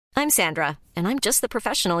I'm Sandra, and I'm just the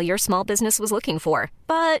professional your small business was looking for.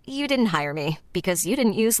 But you didn't hire me because you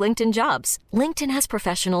didn't use LinkedIn Jobs. LinkedIn has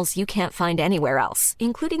professionals you can't find anywhere else,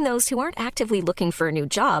 including those who aren't actively looking for a new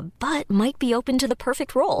job, but might be open to the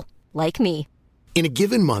perfect role, like me. In a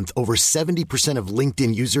given month, over 70% of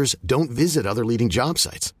LinkedIn users don't visit other leading job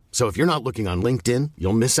sites. So if you're not looking on LinkedIn,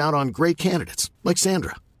 you'll miss out on great candidates like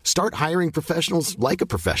Sandra. Start hiring professionals like a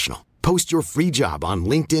professional. Post your free job on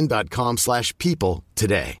linkedin.com/people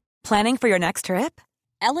today. Planning for your next trip?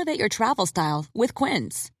 Elevate your travel style with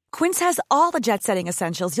Quince. Quince has all the jet-setting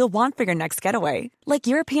essentials you'll want for your next getaway, like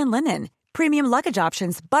European linen, premium luggage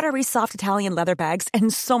options, buttery soft Italian leather bags,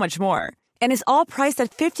 and so much more. And is all priced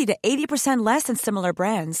at 50 to 80% less than similar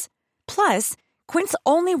brands. Plus, Quince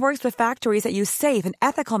only works with factories that use safe and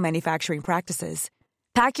ethical manufacturing practices.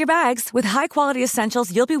 Pack your bags with high-quality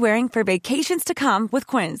essentials you'll be wearing for vacations to come with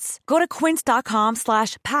Quince. Go to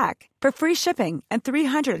quince.com/pack for free shipping and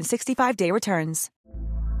 365-day returns.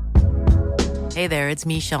 Hey there, it's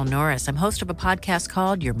Michelle Norris. I'm host of a podcast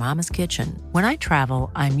called Your Mama's Kitchen. When I travel,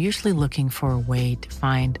 I'm usually looking for a way to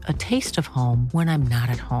find a taste of home when I'm not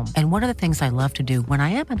at home. And one of the things I love to do when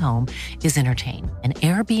I am at home is entertain. And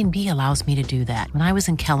Airbnb allows me to do that. When I was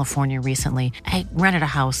in California recently, I rented a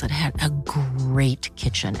house that had a great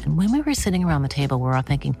kitchen. And when we were sitting around the table, we were all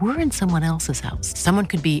thinking, we're in someone else's house. Someone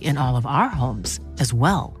could be in all of our homes as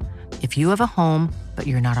well. If you have a home, but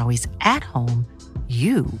you're not always at home,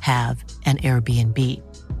 you have an Airbnb.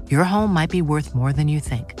 Your home might be worth more than you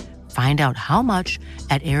think. Find out how much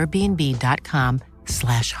at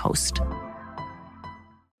airbnb.com/host.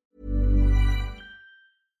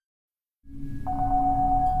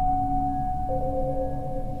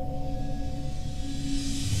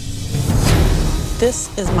 This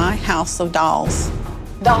is my house of dolls.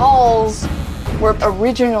 The halls were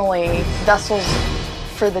originally vessels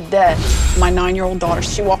for the dead. My 9-year-old daughter,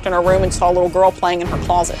 she walked in her room and saw a little girl playing in her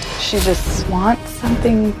closet. She just wants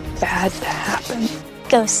something bad to happen.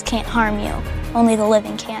 Ghosts can't harm you. Only the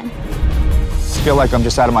living can. I feel like I'm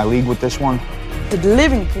just out of my league with this one. The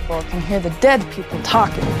living people can hear the dead people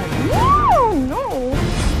talking. Like, no, no.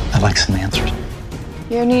 I'd like some answers.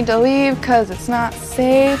 You need to leave because it's not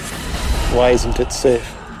safe. Why isn't it safe?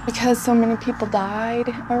 Because so many people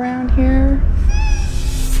died around here.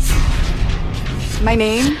 My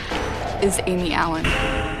name is Amy Allen.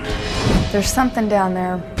 There's something down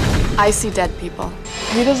there. I see dead people.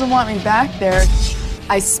 He doesn't want me back there.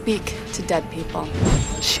 I speak to dead people.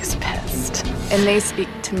 She's pissed. And they speak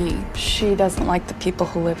to me. She doesn't like the people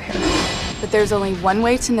who live here. But there's only one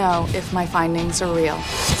way to know if my findings are real.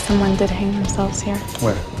 Someone did hang themselves here.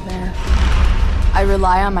 Where? There. I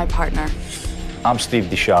rely on my partner. I'm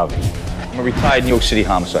Steve DeShavi. I'm a retired New York City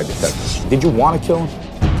homicide detective. Did you want to kill him?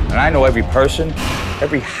 And I know every person,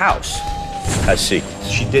 every house has secrets.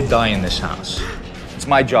 She did die in this house. It's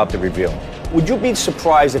my job to reveal them. Would you be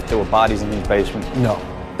surprised if there were bodies in this basement? No.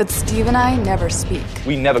 But Steve and I never speak.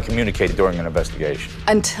 We never communicate during an investigation.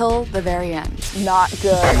 Until the very end. Not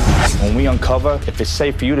good. When we uncover if it's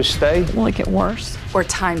safe for you to stay, Will it get worse? Or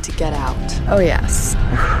time to get out. Oh, yes.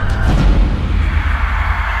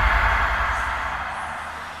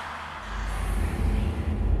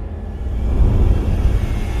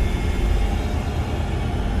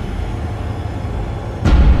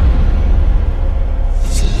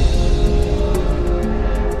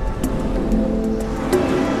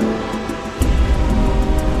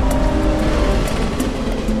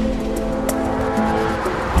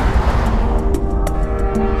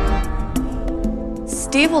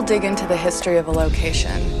 Steve will dig into the history of a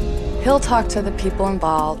location. He'll talk to the people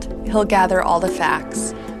involved. He'll gather all the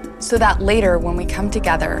facts so that later when we come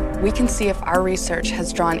together, we can see if our research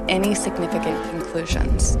has drawn any significant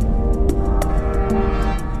conclusions.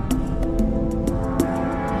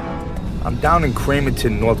 I'm down in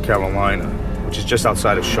Cramerton, North Carolina, which is just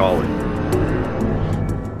outside of Charlotte.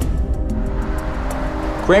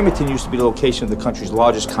 Cramerton used to be the location of the country's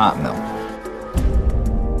largest cotton mill.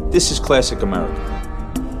 This is classic America.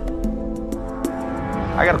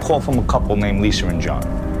 I got a call from a couple named Lisa and John.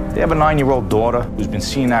 They have a 9-year-old daughter who's been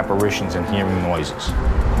seeing apparitions and hearing noises.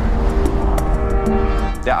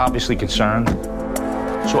 They're obviously concerned.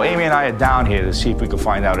 So Amy and I are down here to see if we can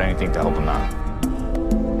find out anything to help them out.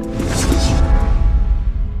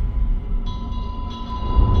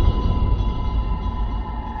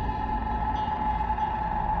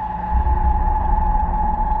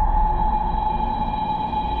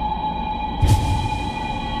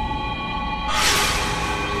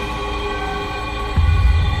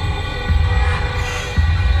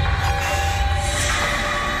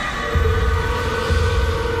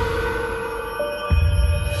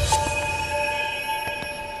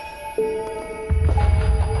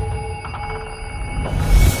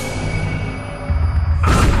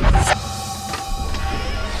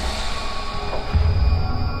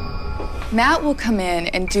 Matt will come in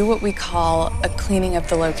and do what we call a cleaning of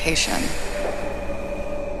the location.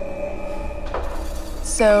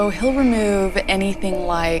 So he'll remove anything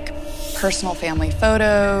like personal family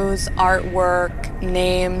photos, artwork,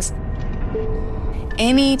 names,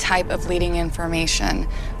 any type of leading information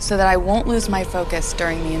so that I won't lose my focus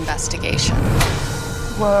during the investigation.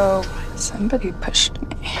 Whoa, somebody pushed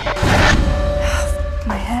me.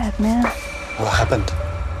 My head, man. What happened?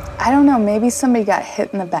 I don't know, maybe somebody got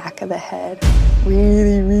hit in the back of the head.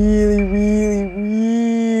 Really, really, really,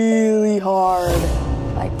 really hard.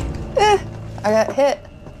 Like, I got hit.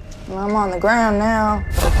 And I'm on the ground now.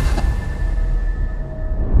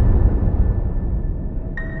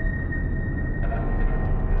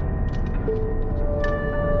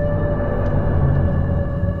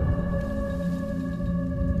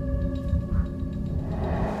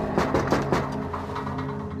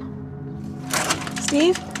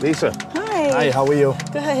 Steve? Lisa. Hi. Hi, how are you?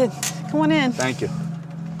 Good. Come on in. Thank you.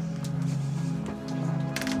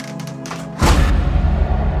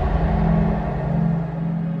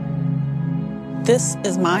 This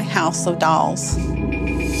is my house of dolls.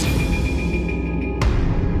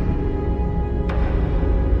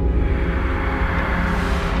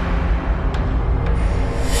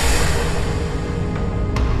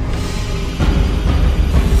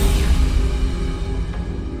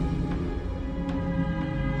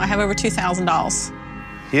 I have over 2,000 dolls.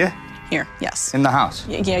 Here? Here, yes. In the house?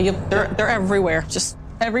 Yeah, they're everywhere. Just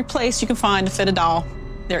every place you can find to fit a doll,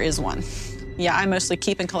 there is one. Yeah, I mostly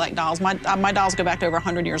keep and collect dolls. My dolls go back to over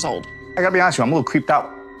 100 years old. I gotta be honest with you, I'm a little creeped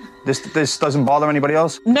out. This doesn't bother anybody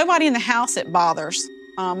else? Nobody in the house it bothers.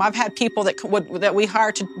 I've had people that we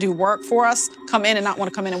hire to do work for us come in and not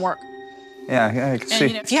want to come in and work. Yeah, I can see.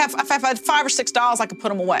 You know, if I've had 5 or 6 dolls, I can put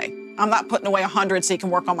them away. I'm not putting away 100 so he can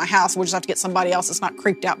work on my house. We'll just have to get somebody else that's not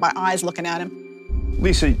creeped out by eyes looking at him.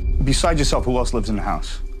 Lisa, besides yourself, who else lives in the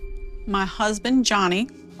house? My husband, Johnny.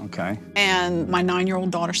 Okay. And my 9-year-old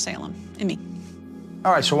daughter, Salem, and me.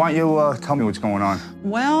 All right, so why don't you tell me what's going on?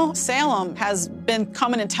 Well, Salem has been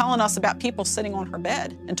coming and telling us about people sitting on her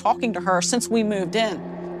bed and talking to her since we moved in.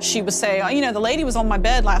 She would say, the lady was on my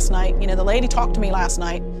bed last night. The lady talked to me last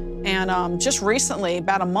night. And just recently,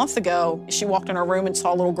 about a month ago, she walked in her room and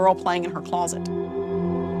saw a little girl playing in her closet.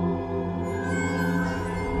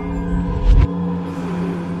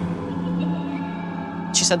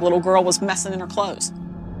 She said the little girl was messing in her clothes.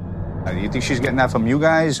 Do you think she's getting that from you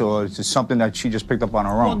guys, or is it something that she just picked up on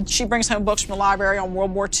her own? Well, she brings home books from the library on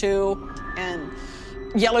World War II and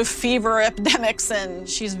yellow fever epidemics, and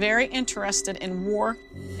she's very interested in war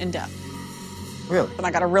and death. Really? And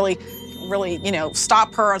I got to really,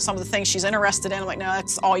 stop her on some of the things she's interested in. I'm like, no,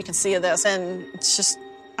 that's all you can see of this. And it's just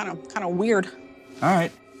kind of weird. All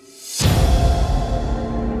right.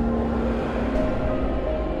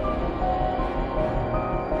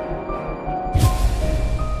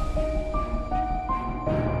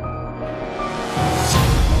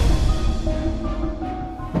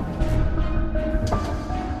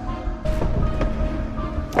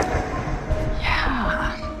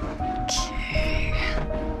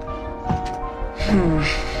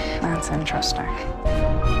 That's interesting.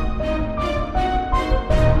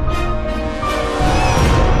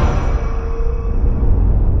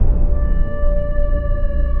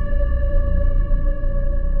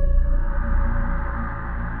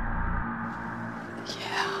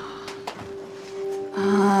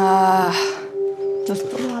 Just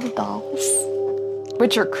a lot of dolls.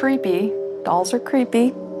 Which are creepy. Dolls are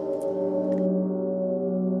creepy.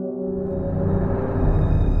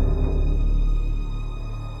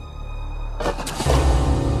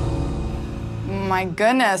 My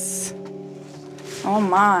goodness. Oh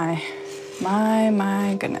my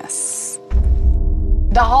goodness.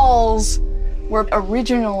 Dolls were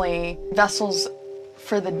originally vessels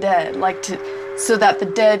for the dead, so that the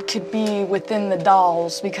dead could be within the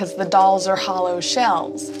dolls because the dolls are hollow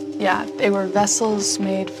shells. Yeah, they were vessels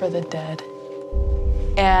made for the dead.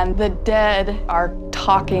 And the dead are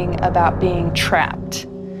talking about being trapped.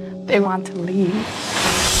 They want to leave.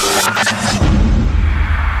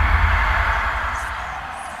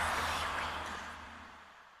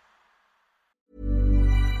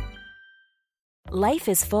 Life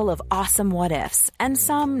is full of awesome what-ifs, and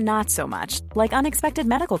some not so much, like unexpected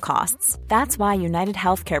medical costs. That's why United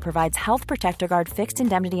Healthcare provides Health Protector Guard fixed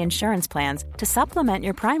indemnity insurance plans to supplement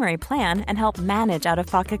your primary plan and help manage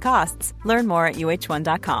out-of-pocket costs. Learn more at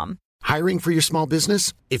UH1.com. Hiring for your small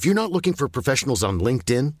business? If you're not looking for professionals on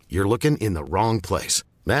LinkedIn, you're looking in the wrong place.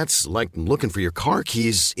 That's like looking for your car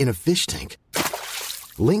keys in a fish tank.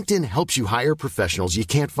 LinkedIn helps you hire professionals you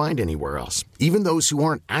can't find anywhere else, even those who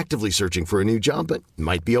aren't actively searching for a new job but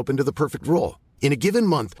might be open to the perfect role. In a given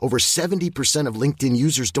month, over 70% of LinkedIn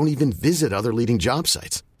users don't even visit other leading job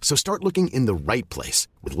sites. So start looking in the right place.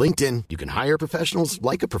 With LinkedIn, you can hire professionals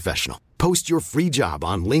like a professional. Post your free job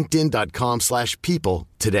on linkedin.com/people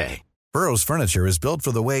today. Burrow's furniture is built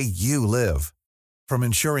for the way you live. From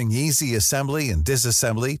ensuring easy assembly and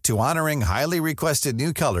disassembly to honoring highly requested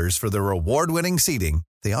new colors for their award-winning seating,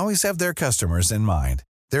 they always have their customers in mind.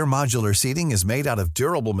 Their modular seating is made out of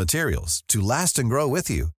durable materials to last and grow with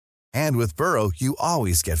you. And with Burrow, you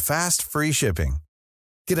always get fast, free shipping.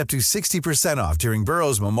 Get up to 60% off during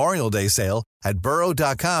Burrow's Memorial Day sale at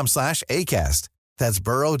burrow.com/ACAST. That's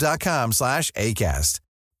burrow.com/ACAST.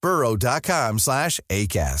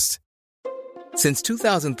 burrow.com/ACAST. Since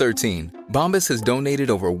 2013, Bombas has donated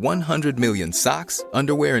over 100 million socks,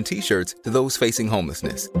 underwear, and T-shirts to those facing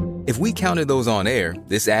homelessness. If we counted those on air,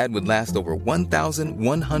 this ad would last over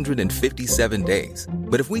 1,157 days.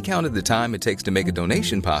 But if we counted the time it takes to make a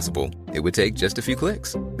donation possible, it would take just a few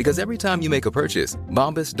clicks. Because every time you make a purchase,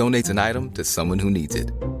 Bombas donates an item to someone who needs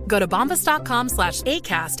it. Go to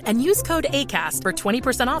bombas.com/ACAST and use code ACAST for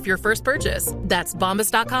 20% off your first purchase. That's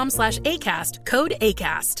bombas.com/ACAST, code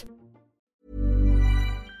ACAST.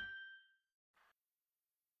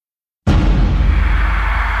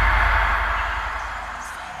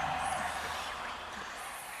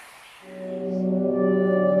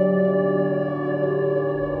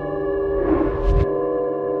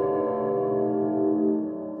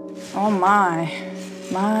 Oh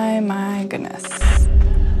my goodness.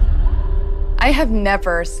 I have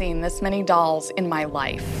never seen this many dolls in my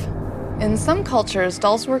life. In some cultures,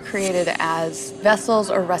 dolls were created as vessels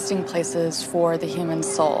or resting places for the human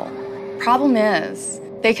soul. Problem is,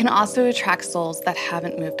 they can also attract souls that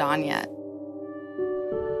haven't moved on yet.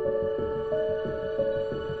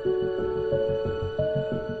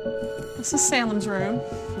 This is Salem's room.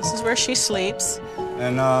 This is where she sleeps.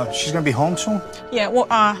 And she's gonna be home soon? Yeah, well,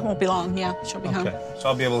 won't be long. Yeah, she'll be home. Okay, so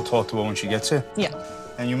I'll be able to talk to her when she gets here? Yeah.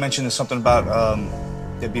 And you mentioned there's something about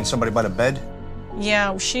there being somebody by the bed?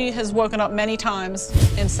 Yeah, she has woken up many times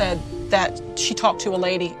and said that she talked to a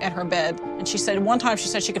lady at her bed. And she said one time she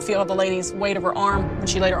said she could feel the lady's weight of her arm when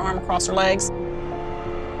she laid her arm across her legs.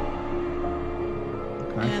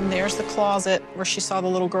 Okay. And there's the closet where she saw the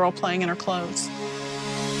little girl playing in her clothes.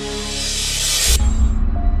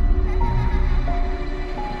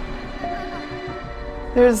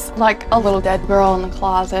 There's like a little dead girl in the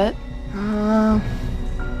closet.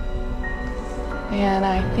 And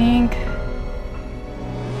I think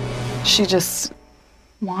she just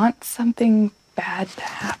wants something bad to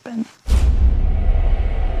happen.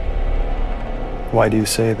 Why do you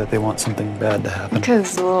say that they want something bad to happen?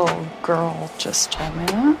 Because the little girl just told me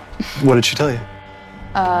that. What did she tell you?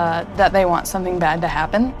 That they want something bad to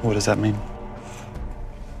happen. What does that mean?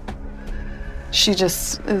 She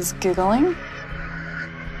just is giggling.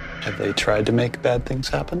 Have they tried to make bad things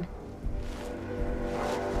happen?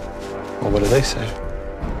 Well, what do they say?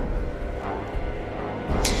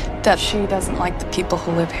 That she doesn't like the people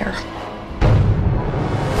who live here.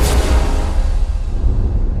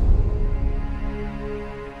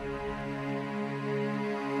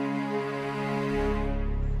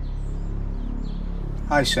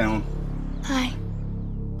 Hi, Salem. Hi.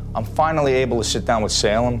 I'm finally able to sit down with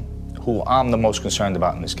Salem, who I'm the most concerned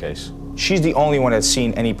about in this case. She's the only one that's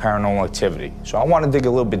seen any paranormal activity, so I want to dig a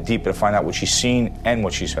little bit deeper to find out what she's seen and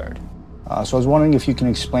what she's heard. So I was wondering if you can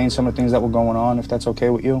explain some of the things that were going on, if that's okay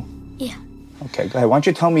with you? Yeah. Okay, go ahead. Why don't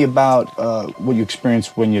you tell me about what you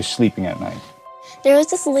experience when you're sleeping at night? There was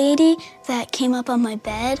this lady that came up on my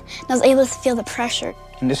bed, and I was able to feel the pressure.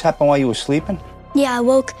 And this happened while you were sleeping? Yeah, I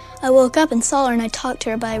woke up and saw her, and I talked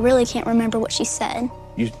to her, but I really can't remember what she said.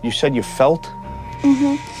 You said you felt?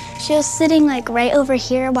 Mm-hmm. She was sitting like right over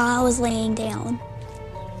here while I was laying down.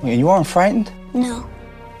 And you weren't frightened? No.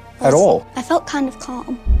 At all? I felt kind of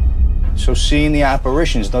calm. So seeing the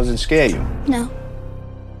apparitions doesn't scare you? No.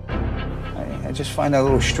 I just find that a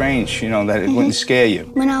little strange, you know, that it wouldn't scare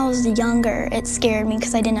you. When I was younger, it scared me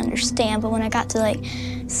because I didn't understand. But when I got to like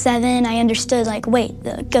 7, I understood like, wait,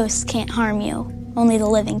 the ghosts can't harm you. Only the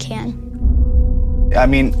living can. I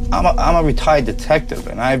mean, I'm a retired detective,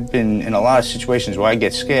 and I've been in a lot of situations where I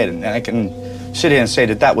get scared, and I can sit here and say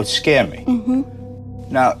that would scare me. Mm-hmm.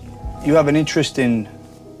 Now, you have an interest in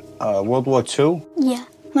World War II? Yeah.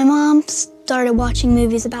 My mom started watching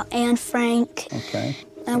movies about Anne Frank. Okay.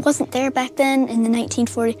 I wasn't there back then in the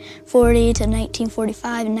 1940 to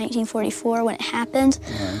 1945 and 1944 when it happened.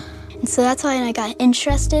 Right. And so that's why I got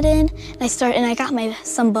interested in. I got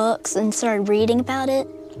some books and started reading about it.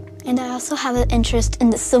 And I also have an interest in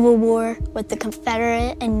the Civil War with the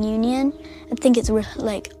Confederate and Union. I think it's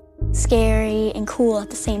like scary and cool at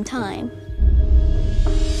the same time.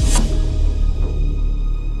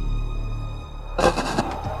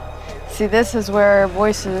 See, this is where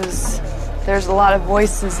there's a lot of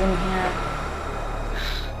voices in here.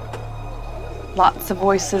 Lots of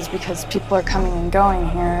voices because people are coming and going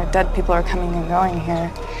here. Dead people are coming and going here.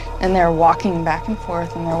 And they're walking back and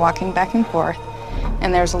forth, and they're walking back and forth.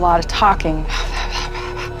 And there's a lot of talking.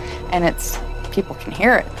 And people can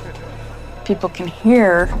hear it. People can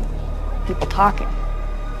hear people talking.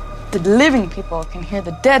 The living people can hear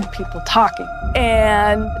the dead people talking.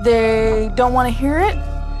 And they don't want to hear it.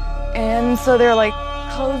 And so they're like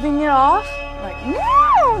closing it off. Like,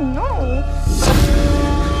 no.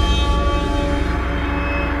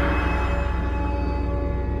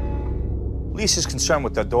 Lisa's concerned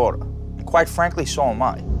with her daughter, and quite frankly, so am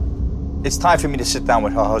I. It's time for me to sit down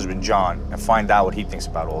with her husband, John, and find out what he thinks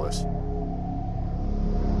about all this.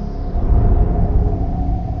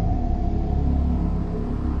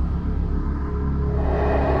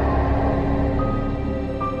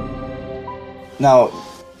 Now,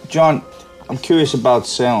 John, I'm curious about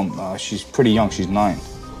Salem. She's pretty young, she's 9.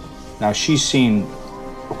 Now, she's seen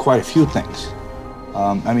quite a few things.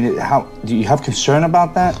 Do you have concern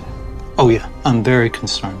about that? Oh yeah, I'm very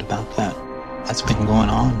concerned about that. That's been going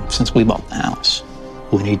on since we bought the house.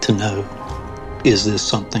 We need to know, is this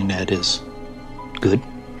something that is good?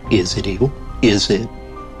 Is it evil?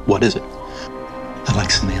 What is it? I'd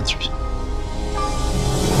like some answers.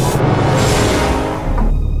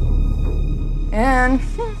 And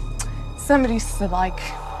somebody like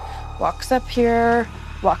walks up here,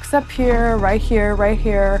 right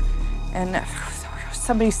here, and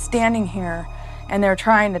somebody's standing here, and they're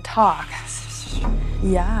trying to talk.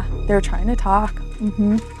 Yeah, they're trying to talk.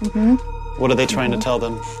 What are they trying to tell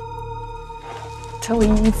them? To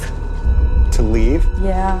leave. To leave?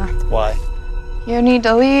 Yeah. Why? You need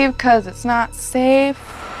to leave because it's not safe.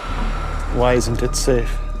 Why isn't it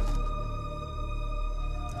safe?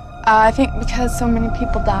 I think because so many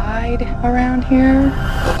people died around here.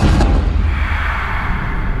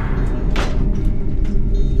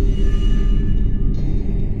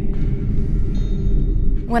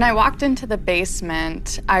 When I walked into the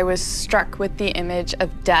basement, I was struck with the image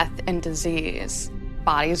of death and disease.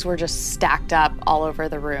 Bodies were just stacked up all over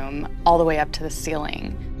the room, all the way up to the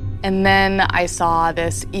ceiling. And then I saw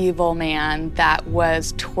this evil man that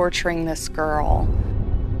was torturing this girl.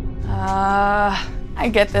 I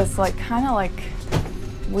get this kind of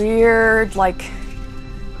weird, like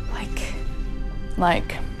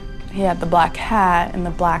he had the black hat and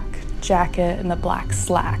the black jacket and the black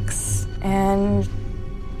slacks. And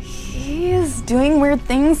he is doing weird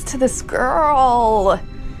things to this girl.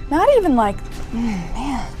 Not even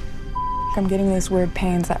man, I'm getting these weird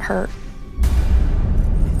pains that hurt.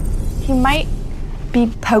 He might be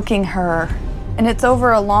poking her, and it's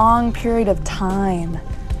over a long period of time.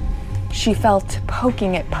 She felt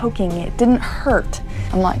poking it. It didn't hurt.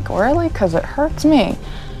 I'm like, really? Because it hurts me.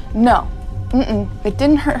 No, it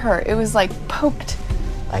didn't hurt her. It was poked,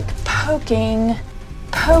 poking.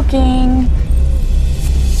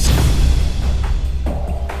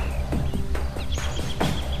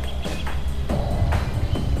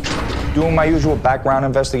 Doing my usual background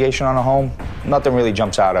investigation on a home, nothing really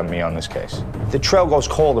jumps out at me on this case. The trail goes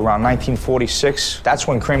cold around 1946. That's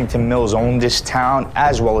when Cramerton Mills owned this town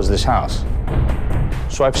as well as this house.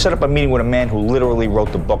 So I've set up a meeting with a man who literally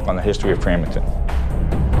wrote the book on the history of Cramerton.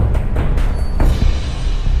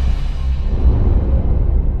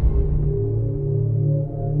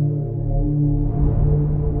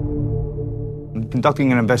 I'm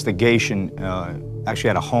conducting an investigation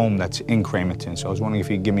actually at a home that's in Cramerton, so I was wondering if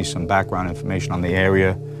you could give me some background information on the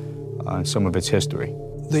area and some of its history.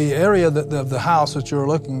 The area of the house that you're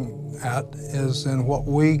looking at is in what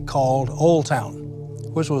we called Old Town,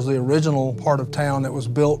 which was the original part of town that was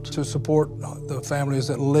built to support the families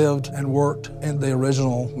that lived and worked in the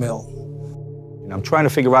original mill. And I'm trying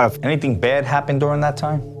to figure out if anything bad happened during that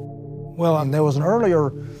time. Well, and there was an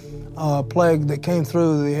earlier plague that came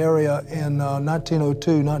through the area in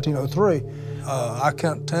 1902, 1903. I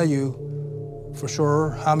can't tell you for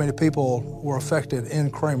sure how many people were affected in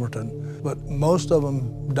Cramerton, but most of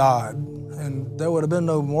them died. And there would have been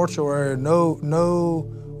no mortuary, no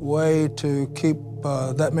way to keep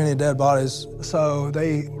that many dead bodies. So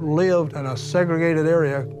they lived in a segregated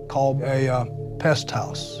area called a pest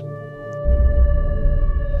house.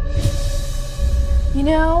 You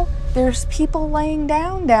know, there's people laying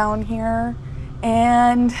down here,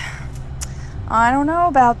 and I don't know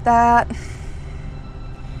about that.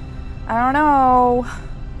 I don't know.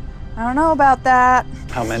 I don't know about that.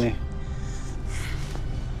 How many?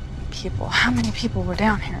 People. How many people were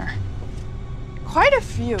down here? Quite a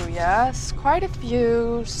few, yes. Quite a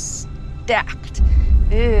few stacked.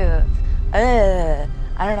 Ew. I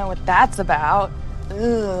don't know what that's about.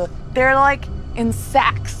 Ugh. They're like in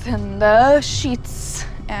sacks and sheets,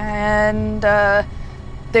 and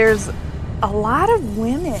there's a lot of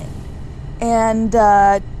women, and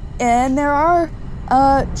there are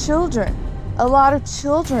children, a lot of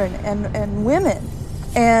children and women,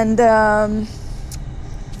 and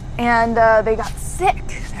they got sick.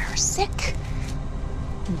 They were sick.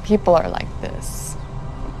 And people are like this.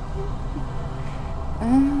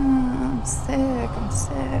 I'm sick.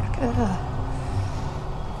 Ugh.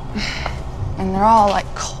 And they're all like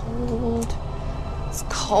cold. It's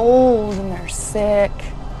cold and they're sick.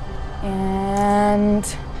 And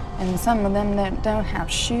some of them that don't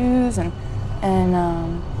have shoes and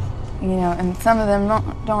some of them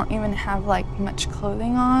don't even have like much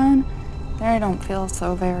clothing on. They don't feel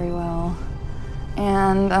so very well.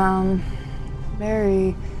 And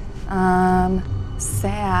very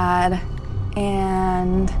sad.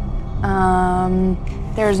 And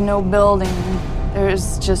there's no building.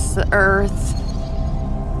 There's just the earth.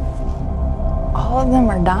 All of them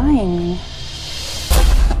are dying.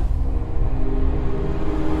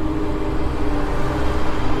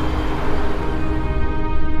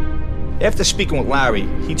 After speaking with Larry,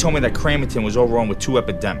 he told me that Cramerton was overrun with two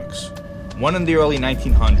epidemics. One in the early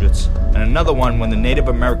 1900s, and another one when the Native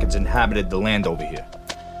Americans inhabited the land over here.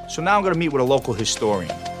 So now I'm going to meet with a local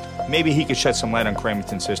historian. Maybe he could shed some light on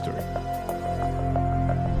Cramerton's history.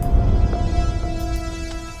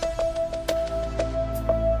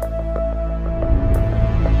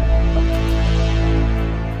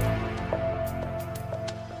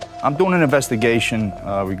 I'm doing an investigation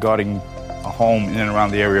regarding a home in and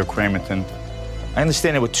around the area of Cramerton. I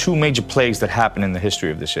understand there were two major plagues that happened in the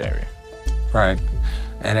history of this area. Right,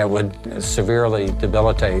 and it would severely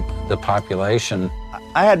debilitate the population.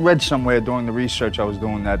 I had read somewhere during the research I was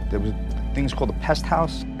doing that there was things called a pest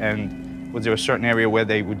house, and was there a certain area where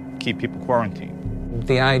they would keep people quarantined?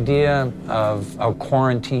 The idea of a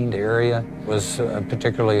quarantined area was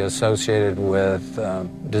particularly associated with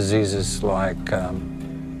diseases like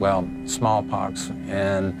smallpox,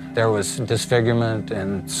 and there was disfigurement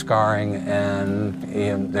and scarring,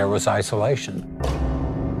 and there was isolation.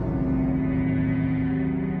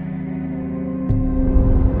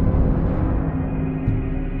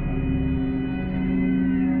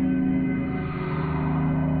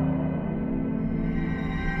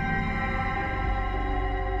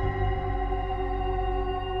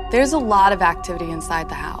 There's a lot of activity inside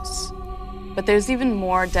the house, but there's even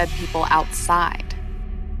more dead people outside.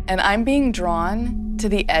 And I'm being drawn to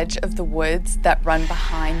the edge of the woods that run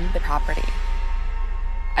behind the property.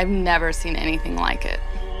 I've never seen anything like it.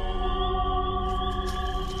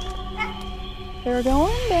 They're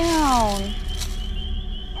going down.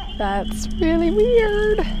 That's really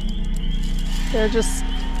weird. They're just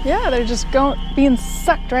being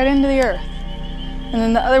sucked right into the earth. And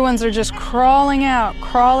then the other ones are just crawling out,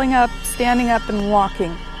 crawling up, standing up, and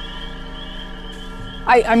walking.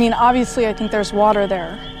 I mean, obviously, I think there's water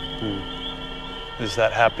there. Is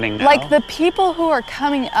that happening now? Like, the people who are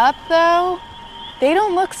coming up, though, they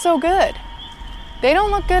don't look so good. They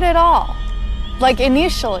don't look good at all. Like,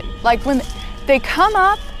 initially. Like, when they come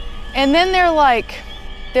up, and then they're like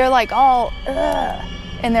all, ugh,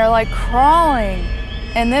 and they're like crawling.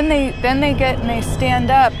 And then they get and they stand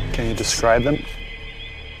up. Can you describe them?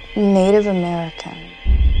 Native American.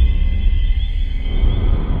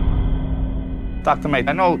 Dr. May,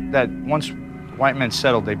 I know that once white men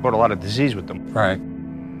settled, they brought a lot of disease with them. Right.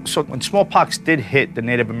 So when smallpox did hit the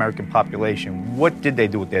Native American population, what did they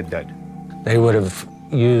do with their dead? They would have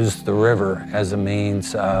used the river as a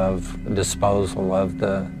means of disposal of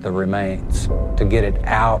the remains to get it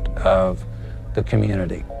out of the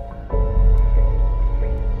community.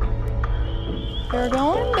 They're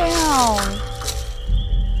going down.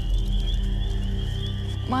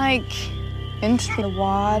 Like, into the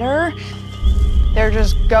water. They're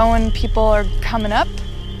just going, people are coming up,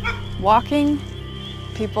 walking,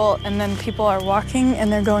 and then people are walking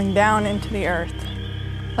and they're going down into the earth.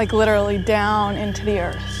 Like, literally down into the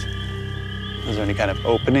earth. Is there any kind of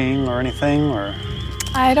opening or anything, or?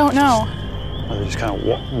 I don't know. Are they just kind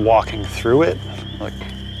of walking through it? Like,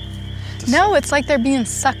 no, it's like they're being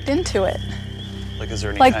sucked into it. Like, is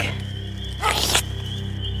there any like, kind of...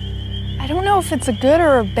 I don't know if it's a good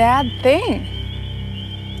or a bad thing.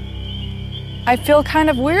 I feel kind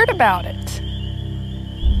of weird about it.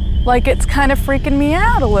 Like, it's kind of freaking me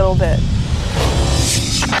out a little bit.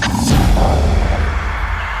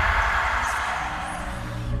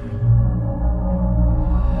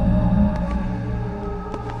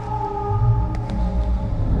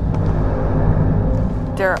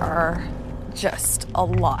 a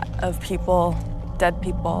lot of people, dead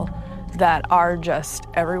people, that are just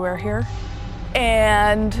everywhere here.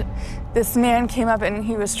 And this man came up and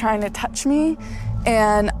he was trying to touch me,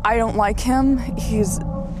 and I don't like him. He's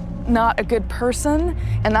not a good person,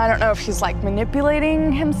 and I don't know if he's like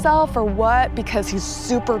manipulating himself or what, because he's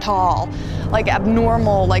super tall, like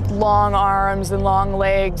abnormal, like long arms and long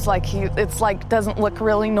legs. Like it's like doesn't look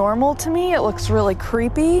really normal to me. It looks really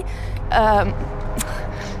creepy.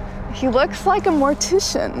 He looks like a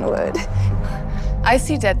mortician would. I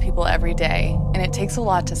see dead people every day, and it takes a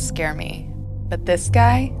lot to scare me, but this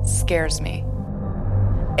guy scares me.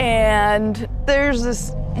 And there's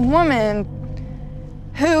this woman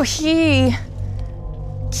who he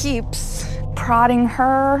keeps prodding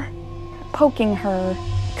her, poking her,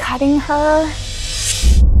 cutting her.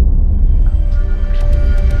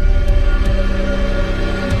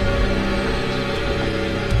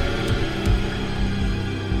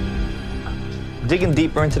 Digging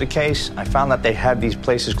deeper into the case, I found that they had these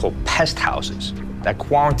places called pest houses that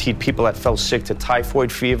quarantined people that fell sick to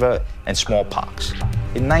typhoid fever and smallpox.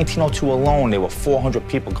 In 1902 alone, there were 400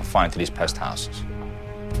 people confined to these pest houses.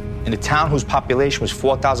 In a town whose population was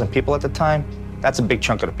 4,000 people at the time, that's a big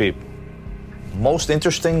chunk of the people. Most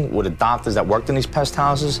interesting were the doctors that worked in these pest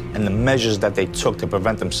houses and the measures that they took to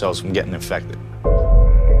prevent themselves from getting infected.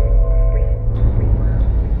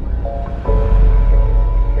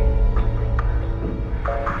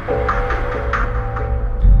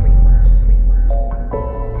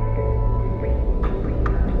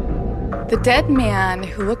 The dead man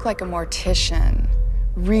who looked like a mortician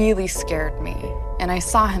really scared me, and I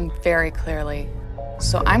saw him very clearly.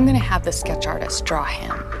 So I'm gonna have the sketch artist draw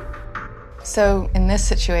him. So in this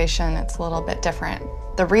situation, it's a little bit different.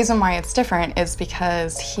 The reason why it's different is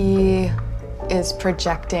because he is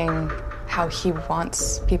projecting how he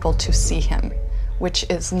wants people to see him, which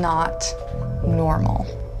is not normal.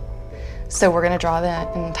 So we're gonna draw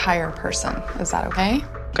the entire person. Is that okay?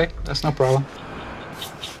 Okay, that's no problem.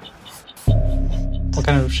 What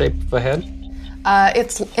kind of shape of a head?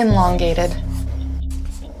 It's elongated.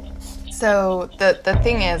 So the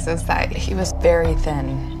thing is that he was very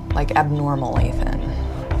thin, like abnormally thin.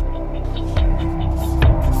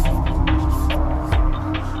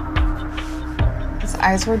 His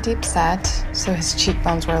eyes were deep set, so his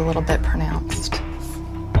cheekbones were a little bit pronounced.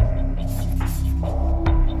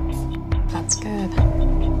 That's good.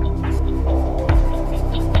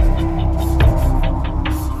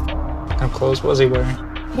 What kind of clothes was he wearing?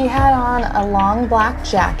 He had on a long black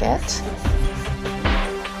jacket.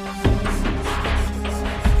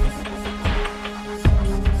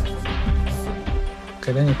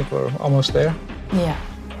 Okay, then you think we're almost there? Yeah.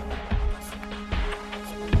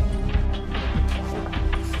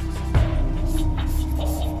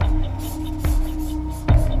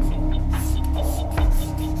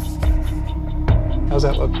 How's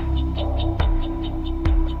that look?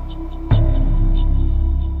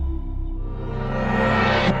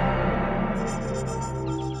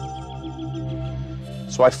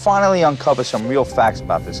 So I finally uncovered some real facts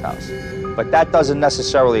about this house. But that doesn't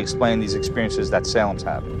necessarily explain these experiences that Salem's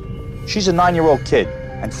having. She's a 9-year-old kid,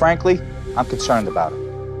 and frankly, I'm concerned about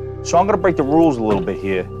her. So I'm gonna break the rules a little bit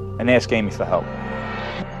here and ask Amy for help.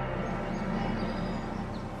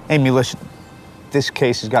 Amy, listen, this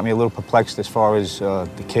case has got me a little perplexed as far as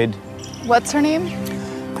the kid. What's her name?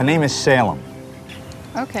 Her name is Salem.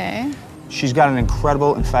 Okay. She's got an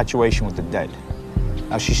incredible infatuation with the dead.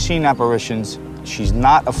 Now, she's seen apparitions. She's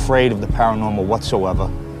not afraid of the paranormal whatsoever.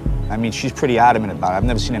 I mean, she's pretty adamant about it. I've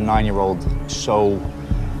never seen a 9-year-old so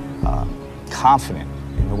confident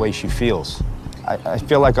in the way she feels. I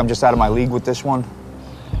feel like I'm just out of my league with this one,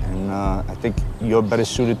 and I think you're better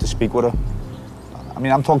suited to speak with her. I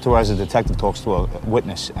mean, I'm talking to her as a detective talks to a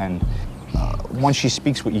witness, and once she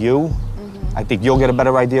speaks with you, I think you'll get a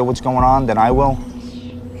better idea of what's going on than I will.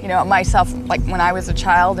 You know, myself, like when I was a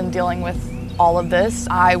child and dealing with all of this,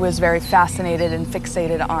 I was very fascinated and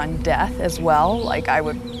fixated on death as well. Like I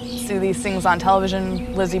would see these things on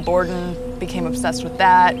television. Lizzie Borden, became obsessed with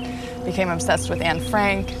that, became obsessed with Anne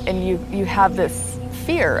Frank, and you have this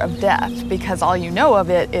fear of death because all you know of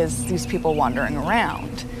it is these people wandering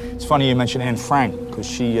around. It's funny you mentioned Anne Frank, because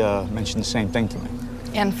she mentioned the same thing to me.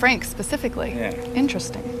 Anne Frank specifically? Yeah.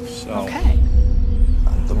 Interesting. So, okay.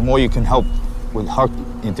 The more you can help with her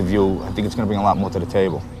interview, I think it's going to bring a lot more to the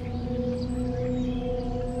table.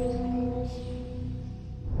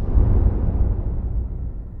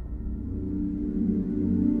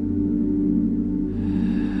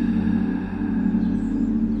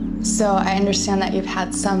 So I understand that you've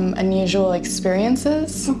had some unusual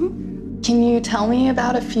experiences. Can you tell me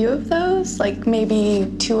about a few of those? Like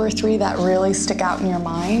maybe 2 or 3 that really stick out in your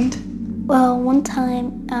mind? Well, one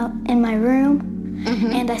time out in my room,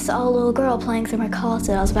 and I saw a little girl playing through my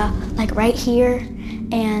closet. I was about like right here,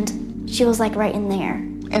 and she was like right in there.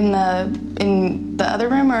 In the other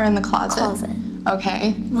room or in the closet? Closet.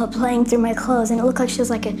 Okay. Well, playing through my clothes, and it looked like she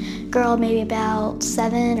was like a girl maybe about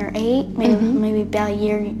 7 or 8, maybe about a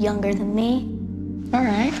year younger than me. All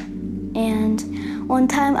right. And one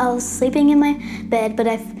time I was sleeping in my bed, but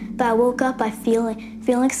I woke up by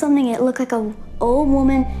feeling something. It looked like an old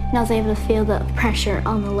woman, and I was able to feel the pressure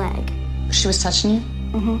on the leg. She was touching you?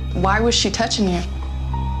 Why was she touching you?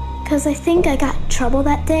 Because I think I got in trouble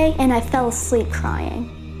that day, and I fell asleep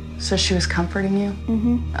crying. So she was comforting you?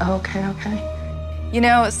 Okay. You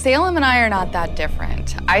know, Salem and I are not that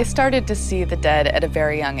different. I started to see the dead at a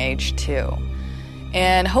very young age, too.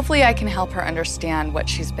 And hopefully I can help her understand what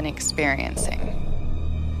she's been experiencing.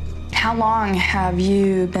 How long have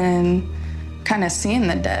you been kind of seeing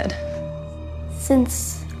the dead?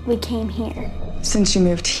 Since we came here. Since you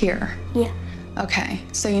moved here? Yeah. Okay,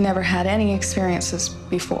 so you never had any experiences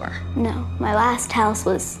before? No, my last house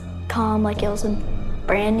was calm, like it was a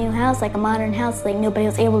brand new house, like a modern house, like nobody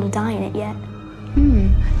was able to die in it yet.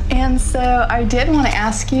 And so I did want to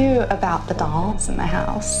ask you about the dolls in the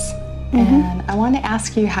house. And I want to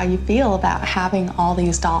ask you how you feel about having all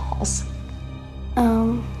these dolls.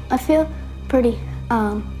 I feel pretty,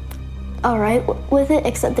 all right with it,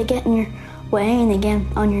 except they get in your way and they get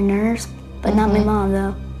on your nerves. But not my mom,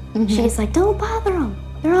 though. She's like, don't bother them.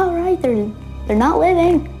 They're all right. They're not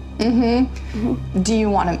living. Do you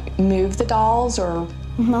want to move the dolls or?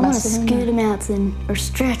 I want to scoot them out or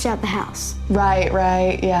stretch out the house.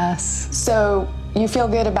 Right, yes. So you feel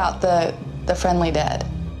good about the friendly dead?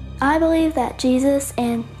 I believe that Jesus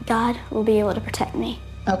and God will be able to protect me.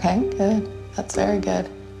 Okay, good. That's very good.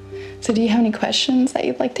 So do you have any questions that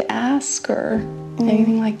you'd like to ask or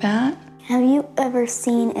anything like that? Have you ever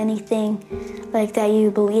seen anything like that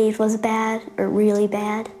you believed was bad or really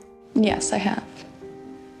bad? Yes, I have.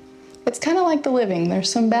 It's kind of like the living.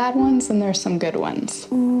 There's some bad ones and there's some good ones.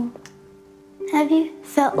 Have you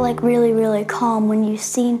felt like really, really calm when you've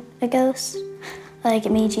seen a ghost? Like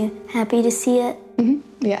it made you happy to see it?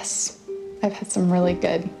 Yes. I've had some really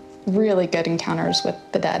good encounters with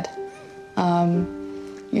the dead.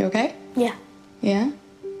 You okay? Yeah. Yeah?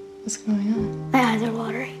 What's going on? My eyes are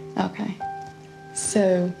watering. Okay.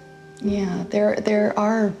 So, yeah, there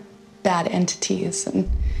are bad entities, and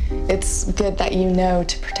it's good that you know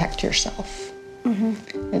to protect yourself.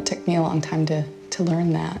 It took me a long time to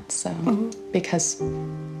learn that, so, because,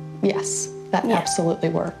 yes, that absolutely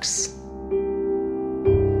works.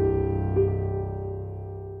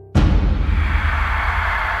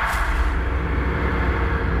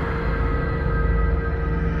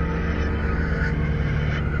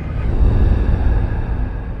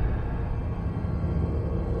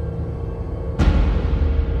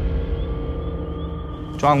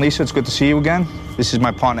 John, Lisa, it's good to see you again. This is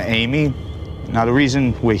my partner, Amy. Now, the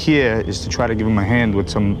reason we're here is to try to give them a hand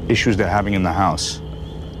with some issues they're having in the house.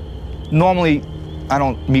 Normally, I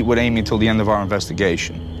don't meet with Amy until the end of our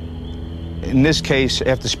investigation. In this case,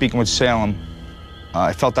 after speaking with Salem,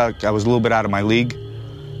 I felt like I was a little bit out of my league.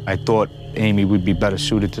 I thought Amy would be better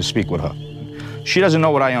suited to speak with her. She doesn't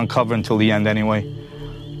know what I uncover until the end anyway,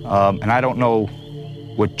 and I don't know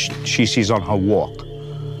what she sees on her walk.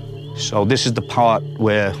 So this is the part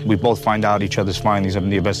where we both find out each other's findings of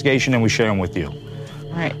the investigation and we share them with you.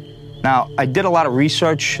 All right. Now, I did a lot of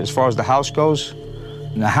research as far as the house goes.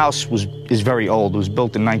 And the house is very old. It was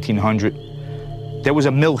built in 1900. There was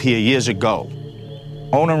a mill here years ago.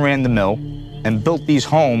 Owner ran the mill and built these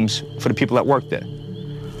homes for the people that worked there.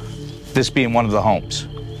 This being one of the homes.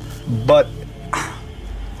 But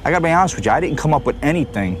I gotta be honest with you, I didn't come up with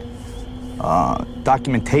anything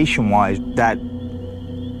documentation-wise that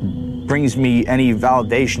brings me any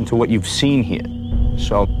validation to what you've seen here.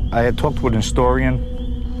 So I had talked with an historian.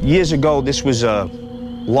 Years ago, this was a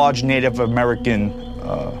large Native American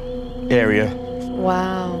area.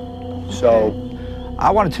 Wow. So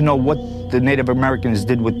I wanted to know what the Native Americans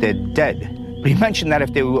did with their dead. But he mentioned that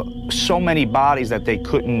if there were so many bodies that they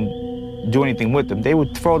couldn't do anything with them, they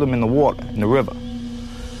would throw them in the water, in the river.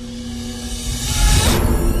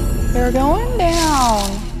 They're going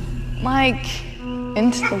down, like,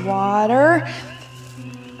 into the water.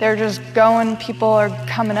 They're just going, people are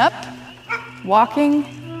coming up, walking,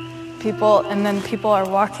 and then people are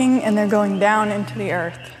walking and they're going down into the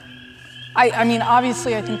earth. I mean,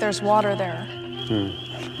 obviously, I think there's water there.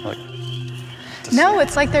 No,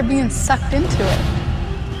 it's like they're being sucked into it.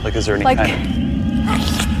 Like, is there any like, kind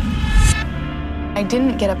of... I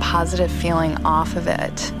didn't get a positive feeling off of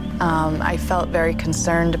it. I felt very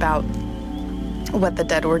concerned about what the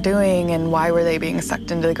dead were doing and why were they being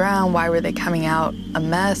sucked into the ground, why were they coming out a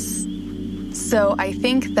mess. So I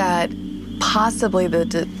think that possibly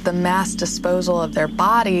the mass disposal of their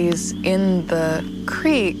bodies in the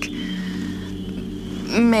creek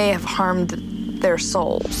may have harmed their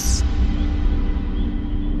souls.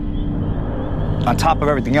 On top of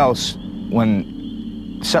everything else, when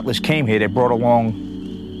settlers came here, they brought along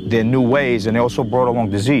their new ways, and they also brought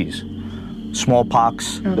along disease.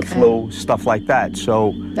 Smallpox, the flu, stuff like that.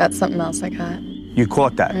 So that's something else I got. You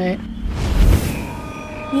caught that. Right.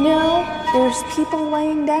 You know, there's people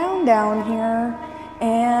laying down here,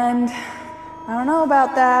 and I don't know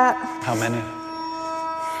about that. How many?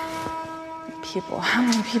 How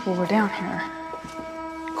many people were down here?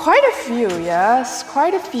 Quite a few, yes.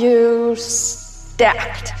 Quite a few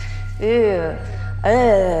stacked. Ew.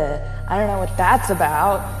 I don't know what that's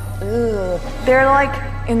about. Ugh. They're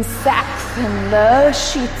like in sacks in the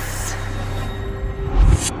sheets.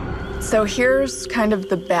 So here's kind of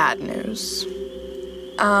the bad news.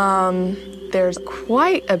 There's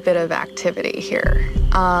quite a bit of activity here.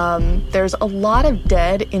 There's a lot of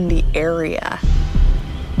dead in the area.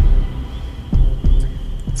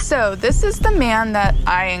 So this is the man that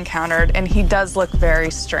I encountered, and he does look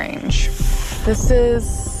very strange. This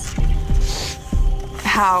is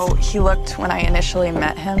how he looked when I initially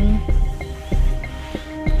met him.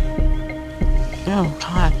 Oh,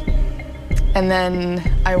 God. And then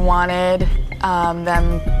I wanted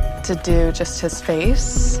them to do just his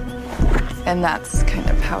face, and that's kind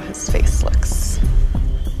of how his face looks.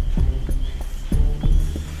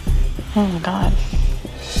 Oh, my God.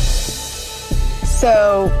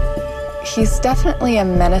 So he's definitely a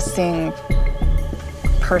menacing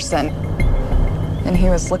person, and he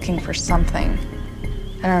was looking for something.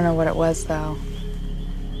 I don't know what it was, though.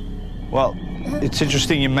 Well, it's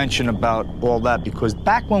interesting you mention about all that, because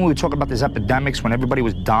back when we were talking about these epidemics, when everybody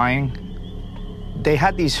was dying, they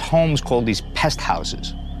had these homes called these pest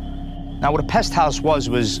houses. Now, what a pest house was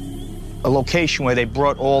a location where they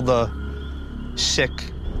brought all the sick.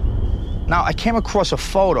 Now, I came across a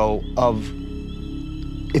photo of,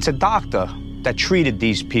 it's a doctor that treated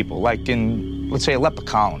these people, like in, let's say, a leper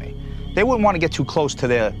colony. They wouldn't want to get too close to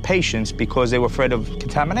their patients because they were afraid of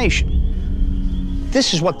contamination.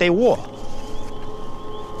 This is what they wore.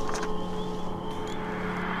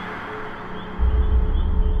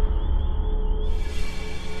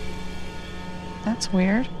 That's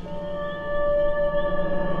weird.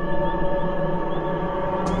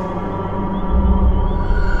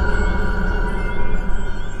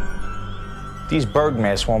 These bird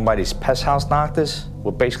masks worn by these pest house doctors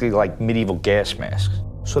were basically like medieval gas masks.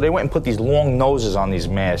 So they went and put these long noses on these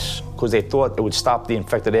masks because they thought it would stop the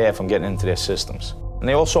infected air from getting into their systems. And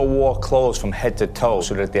they also wore clothes from head to toe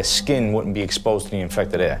so that their skin wouldn't be exposed to the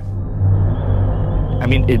infected air. I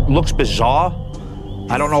mean, it looks bizarre.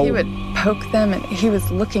 I don't know. He would poke them, and he was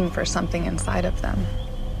looking for something inside of them.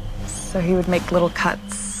 So he would make little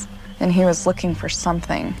cuts, and he was looking for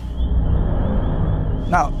something.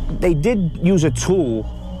 Now, they did use a tool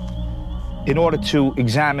in order to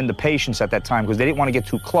examine the patients at that time because they didn't want to get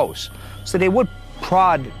too close. So they would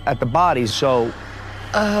prod at the bodies, so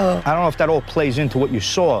I don't know if that all plays into what you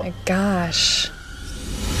saw. My gosh.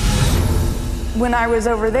 When I was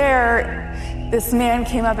over there, this man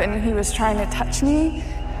came up and he was trying to touch me.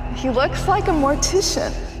 He looks like a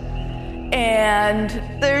mortician. And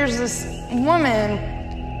there's this woman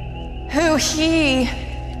who he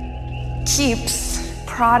keeps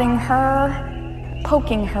prodding her,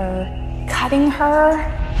 poking her, cutting her.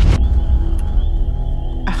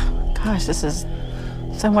 Oh, gosh, this is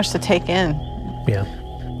so much to take in. Yeah.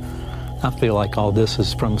 I feel like all this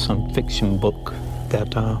is from some fiction book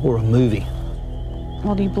that or a movie.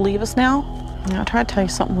 Well, do you believe us now? I tried to tell you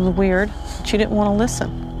something was weird, but you didn't want to listen.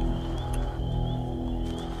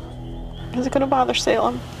 Is it going to bother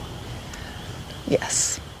Salem?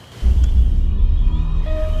 Yes.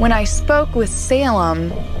 When I spoke with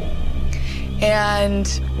Salem,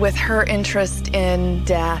 and with her interest in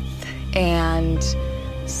death and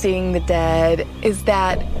seeing the dead, is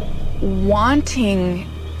that wanting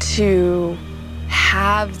to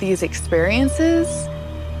have these experiences,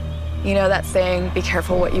 you know that saying, be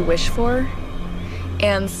careful what you wish for?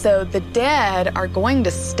 And so the dead are going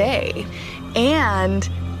to stay, and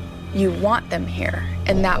you want them here.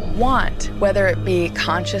 And that want, whether it be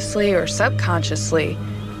consciously or subconsciously,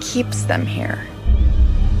 keeps them here.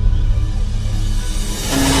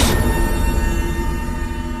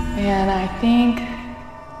 And I think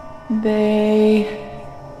they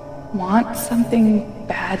want something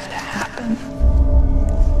bad to happen.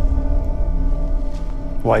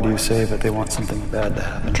 Why do you say that they want something bad to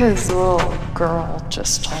happen? Because the little girl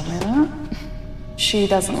just told me that. She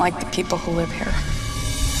doesn't like the people who live here.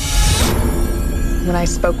 When I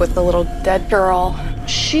spoke with the little dead girl,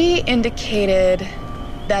 she indicated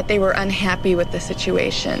that they were unhappy with the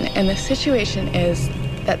situation. And the situation is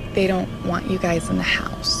that they don't want you guys in the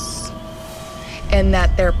house. And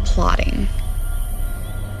that they're plotting.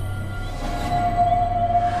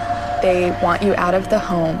 They want you out of the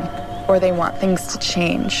home, or they want things to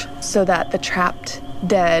change so that the trapped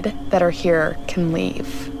dead that are here can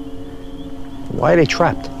leave. Why are they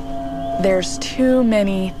trapped? There's too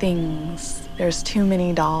many things. There's too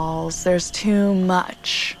many dolls. There's too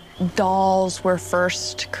much. Dolls were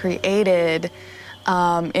first created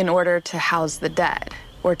in order to house the dead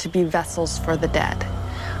or to be vessels for the dead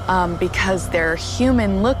because they're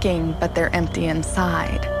human looking, but they're empty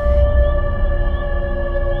inside.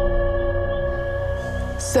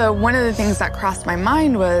 So one of the things that crossed my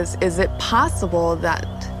mind was, is it possible that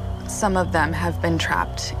some of them have been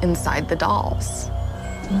trapped inside the dolls?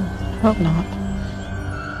 Hope not.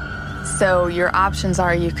 So your options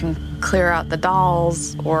are you can clear out the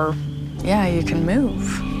dolls or, yeah, you can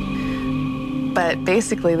move. But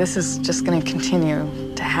basically, this is just going to continue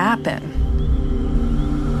to happen.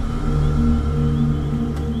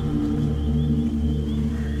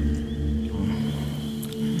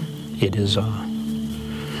 It is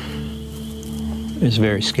it's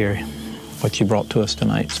very scary. What you brought to us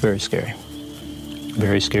tonight is very scary.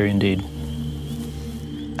 Very scary indeed.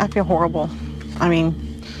 I feel horrible. I mean,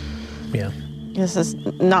 yeah, this is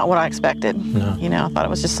not what I expected. No. You know, I thought it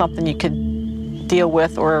was just something you could deal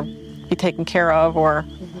with or be taken care of, or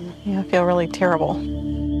I feel really terrible.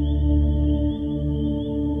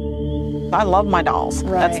 I love my dolls.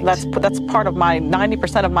 Right. That's part of my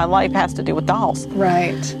 90% of my life has to do with dolls.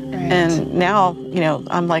 Right. And now,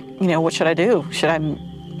 I'm like, what should I do? Should I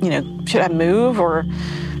move, or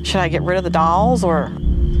should I get rid of the dolls, or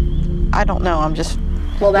I don't know. I'm just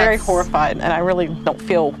very horrified, and I really don't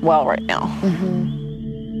feel well right now.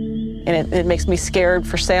 Mm-hmm. And it makes me scared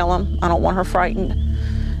for Salem. I don't want her frightened.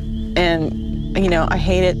 And, I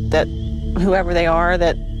hate it that whoever they are,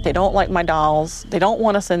 that they don't like my dolls. They don't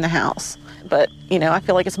want us in the house. But, I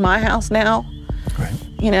feel like it's my house now. Right.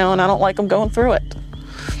 And I don't like them going through it.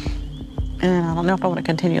 And I don't know if I want to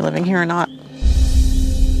continue living here or not.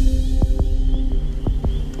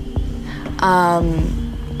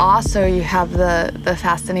 Also, you have the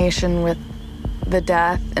fascination with the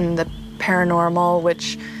death and the paranormal,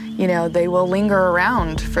 which, they will linger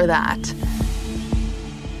around for that.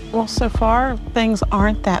 Well, so far, things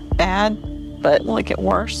aren't that bad, but will it get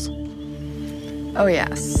worse? Oh,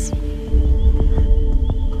 yes.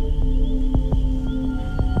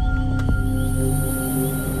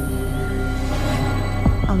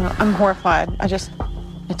 I'm horrified. It's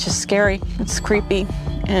just scary. It's creepy,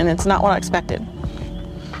 and it's not what I expected.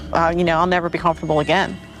 I'll never be comfortable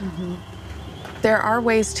again. Mm-hmm. There are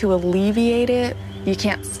ways to alleviate it. You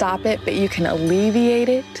can't stop it, but you can alleviate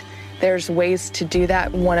it. There's ways to do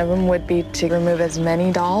that. One of them would be to remove as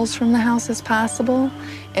many dolls from the house as possible,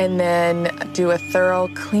 and then do a thorough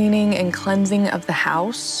cleaning and cleansing of the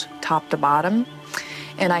house, top to bottom.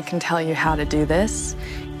 And I can tell you how to do this.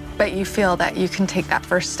 But you feel that you can take that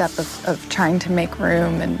first step of trying to make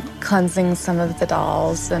room and cleansing some of the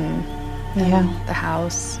dolls and the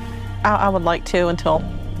house. I would like to until,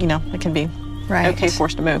 it can be okay for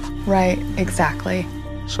us to move. Right, exactly.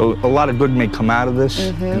 So a lot of good may come out of this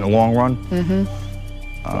in the long run. Mm-hmm.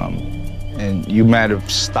 And you might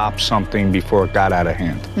have stopped something before it got out of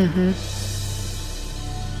hand. Mm-hmm.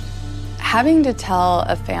 Having to tell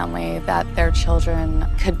a family that their children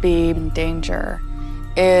could be in danger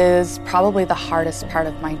is probably the hardest part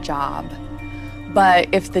of my job. But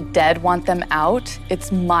if the dead want them out,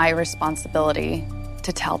 it's my responsibility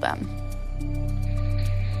to tell them.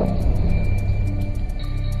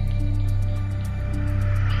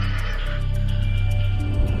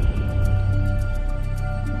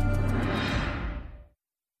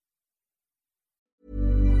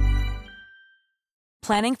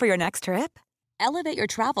 Planning for your next trip? Elevate your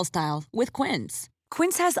travel style with Quince.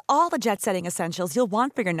 Quince has all the jet-setting essentials you'll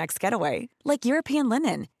want for your next getaway, like European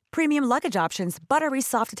linen, premium luggage options, buttery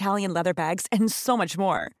soft Italian leather bags, and so much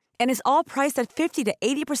more. And is all priced at 50 to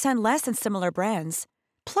 80% less than similar brands.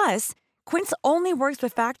 Plus, Quince only works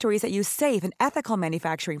with factories that use safe and ethical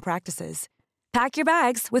manufacturing practices. Pack your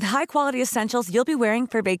bags with high-quality essentials you'll be wearing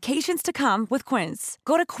for vacations to come with Quince.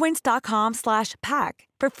 Go to quince.com/pack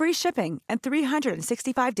for free shipping and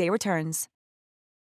 365-day returns.